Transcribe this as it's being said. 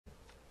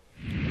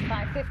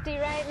50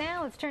 right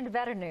now. Let's turn to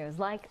better news,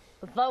 like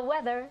the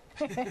weather.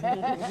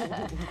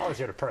 Always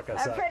here to perk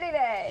us A up. pretty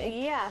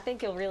day. Yeah, I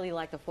think you'll really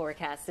like the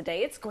forecast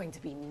today. It's going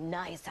to be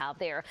nice out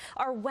there.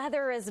 Our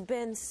weather has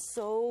been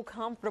so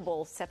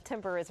comfortable.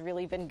 September has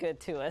really been good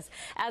to us.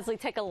 As we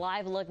take a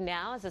live look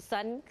now, as the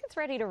sun gets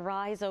ready to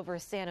rise over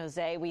San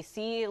Jose, we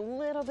see a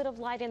little bit of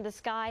light in the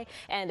sky,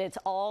 and it's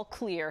all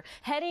clear.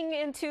 Heading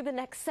into the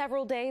next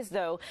several days,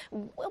 though,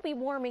 we'll be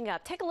warming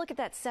up. Take a look at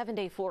that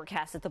 7-day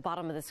forecast at the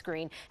bottom of the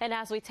screen. And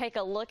as we take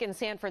a look in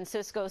San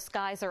Francisco,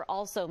 skies are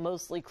also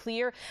mostly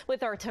clear,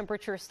 with our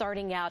temperature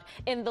starting out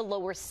in the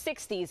lower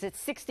 60s. It's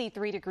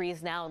 63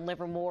 degrees now in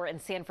Livermore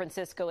and San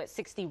Francisco at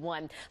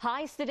 61.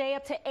 Highs today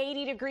up to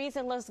 80 degrees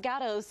in Los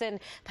Gatos and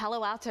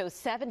Palo Alto,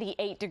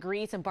 78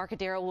 degrees.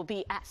 Embarcadero will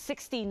be at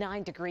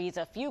 69 degrees.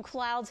 A few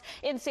clouds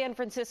in San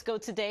Francisco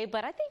today,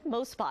 but I think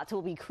most spots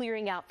will be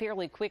clearing out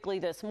fairly quickly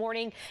this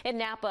morning. In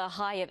Napa, a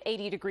high of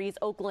 80 degrees,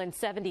 Oakland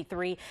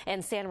 73,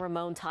 and San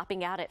Ramon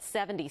topping out at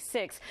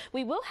 76.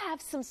 We will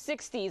have some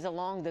 60s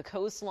along the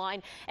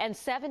coastline and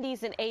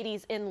 70s and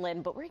 80s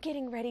inland, but we're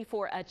getting ready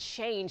for a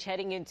change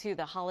heading into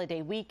the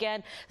holiday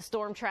weekend.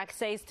 Storm track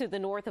says to the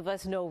north of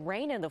us, no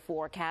rain in the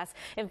forecast.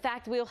 In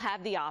fact, we'll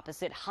have the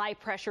opposite, high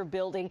pressure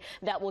building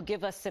that will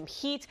give us some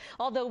heat.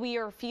 Although we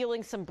are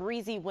feeling some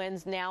breezy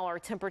winds now, our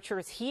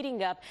temperatures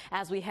heating up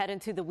as we head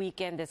into the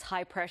weekend. This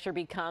high pressure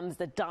becomes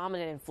the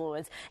dominant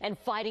influence and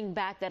fighting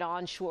back that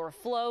onshore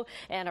flow,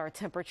 and our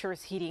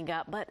temperatures heating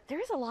up. But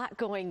there's a lot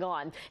going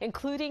on,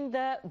 including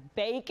the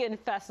Bacon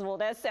Festival.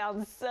 That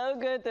sounds so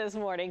good this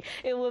morning.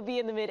 It will be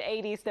in the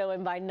mid-80s, though,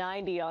 and by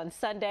 90 on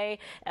Sunday.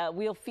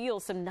 We'll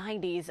feel some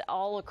 90s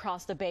all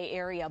across the Bay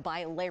Area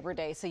by Labor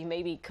Day, so you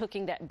may be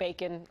cooking that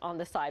bacon on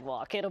the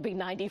sidewalk. It'll be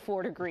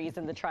 94 degrees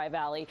in the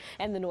Tri-Valley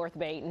and the North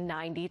Bay,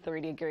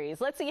 93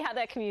 degrees. Let's see how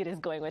that commute is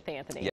going with Anthony.